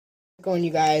Going,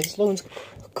 you guys, Logan's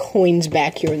Coins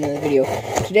back here in the video.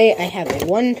 Today I have a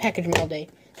one package mail day.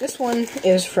 This one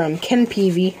is from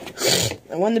Pevey.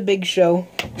 I won the big show,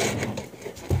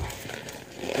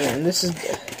 and this is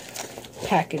the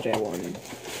package I won.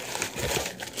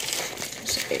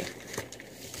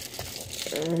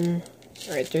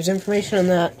 Alright, there's information on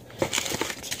that.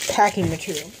 It's packing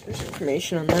material. There's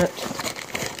information on that.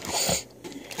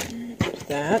 There's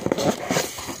that.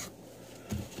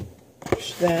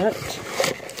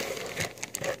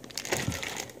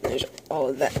 There's all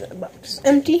of that in the box.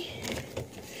 Empty.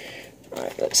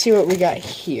 Alright, let's see what we got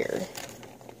here.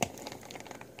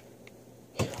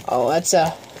 Oh, it's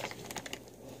the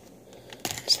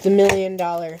 $1 million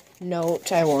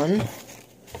note I won.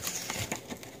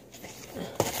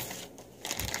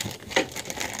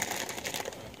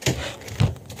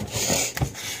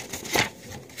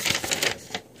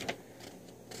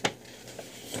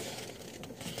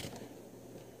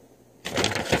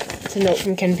 It's a note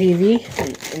from Pevey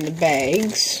in the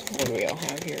bags. What do we all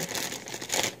have here?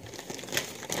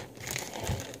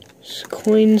 It's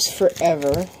Coins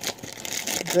Forever.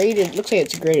 Graded, looks like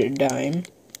it's a graded dime.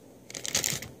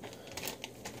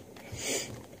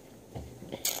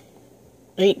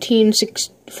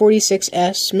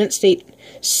 $1946S, Mint State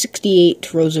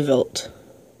 68 Roosevelt.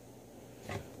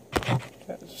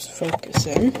 Let's focus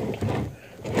in.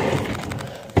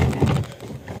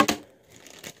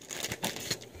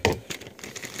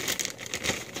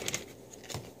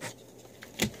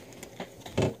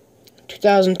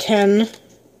 (2010)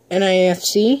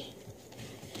 NIFC.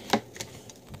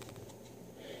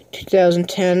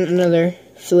 2010, another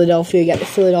Philadelphia. You got the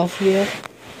Philadelphia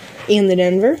and the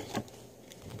Denver.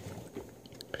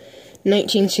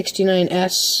 1969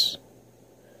 S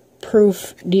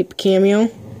Proof Deep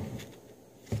Cameo.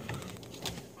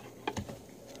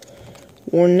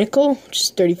 Worn nickel, which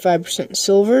is 35%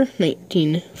 silver.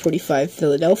 1945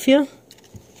 Philadelphia.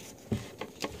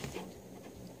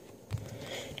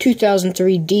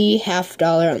 2003 D, $50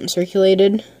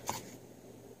 uncirculated.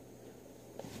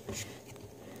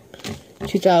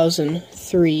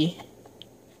 2003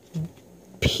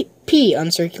 P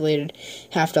uncirculated,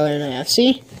 $50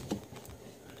 NIFC.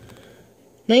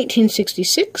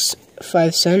 1966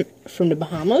 5-cent from the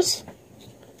Bahamas.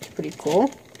 Pretty cool.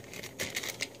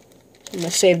 I'm gonna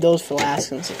save those for last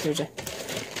since there's a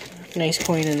nice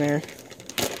coin in there.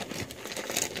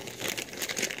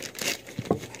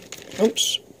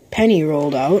 Oops. Penny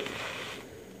rolled out.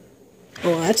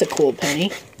 Oh, that's a cool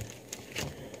penny.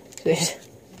 There's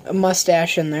a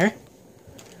mustache in there.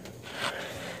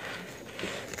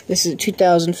 This is a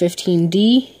 2015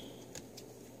 D.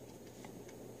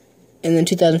 And then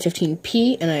 2015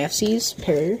 P, NIFCs,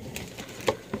 pair.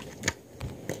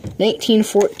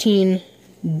 1914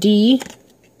 D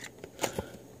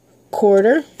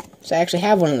quarter. So I actually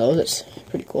have one of those. It's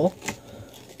pretty cool.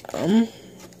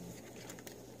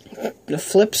 The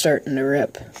flip's starting to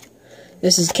rip.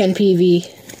 This is Pevey,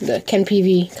 the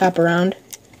Pevey copper round.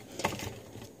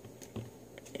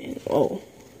 Whoa.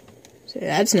 So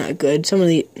that's not good. Some of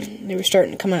they were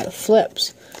starting to come out of the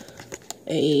flips.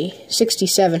 A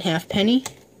 67 half penny.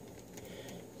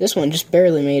 This one just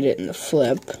barely made it in the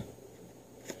flip.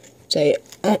 It's an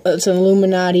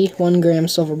Illuminati 1 gram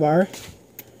silver bar.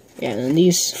 Yeah, and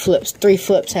these flips, 3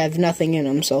 flips have nothing in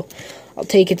them, so I'll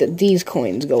take it that these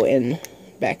coins go in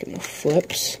back in the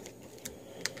flips.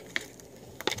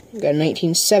 We've got a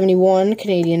 1971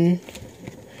 Canadian.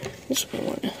 This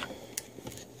one.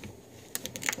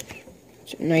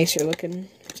 It's nicer looking.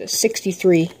 It's a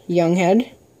 63 Young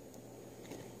Head.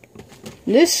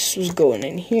 This was going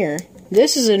in here.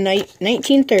 This is a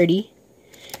 1930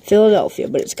 Philadelphia,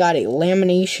 but it's got a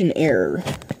lamination error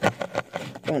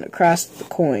going across the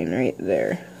coin right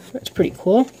there. That's pretty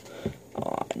cool.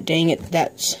 Oh, dang it,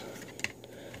 that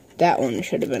one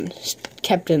should have been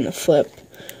kept in the flip,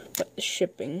 but the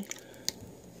shipping.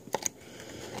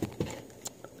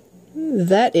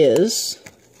 That is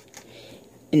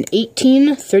an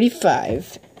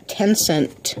 1835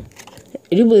 10-cent.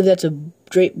 I do believe that's a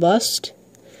drape bust.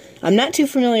 I'm not too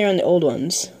familiar on the old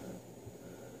ones.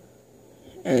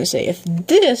 And I say, if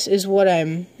this is what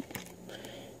I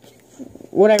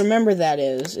remember that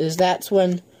is that's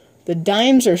when the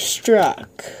dimes are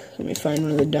struck. Let me find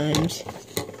one of the dimes.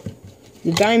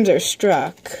 The dimes are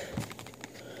struck.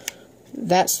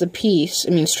 That's the piece. I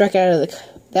mean, struck out of the.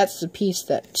 That's the piece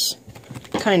that's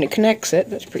kind of connects it.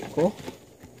 That's pretty cool.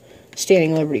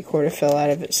 Standing Liberty quarter fell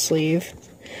out of its sleeve.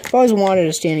 I've always wanted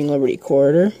a Standing Liberty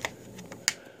quarter.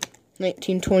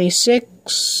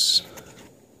 1926.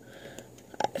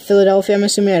 Philadelphia, I'm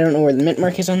assuming. I don't know where the mint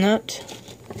mark is on that.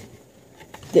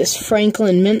 This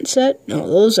Franklin mint set. No,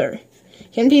 those are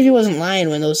Ken Pevey wasn't lying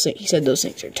when he said those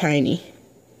things are tiny.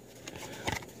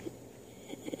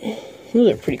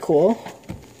 Those are pretty cool.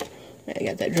 I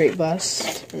got that Drake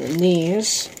bust. And then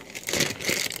these.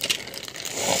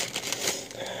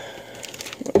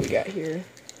 What we got here?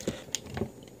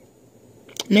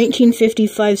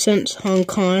 1955 cents Hong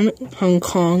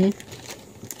Kong.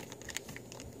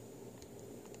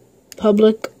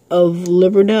 Public of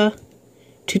Liberta,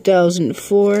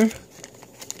 2004.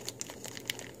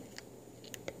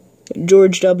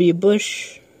 George W.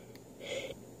 Bush,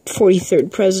 43rd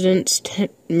President,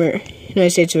 United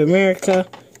States of America,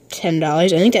 $10. I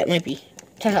think that might be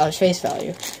 $10 face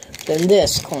value. Then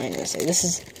this coin, let's say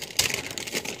this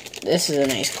is a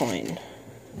nice coin.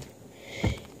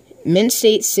 Mint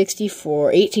State 64,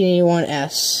 1881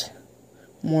 S,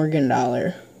 Morgan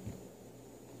dollar.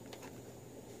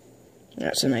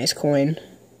 That's a nice coin.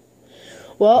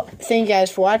 Well, thank you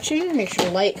guys for watching. Make sure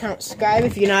to like, comment, subscribe.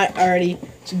 If you're not already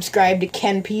subscribed to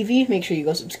Ken Pevey, make sure you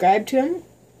go subscribe to him.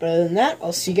 But other than that,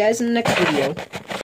 I'll see you guys in the next video.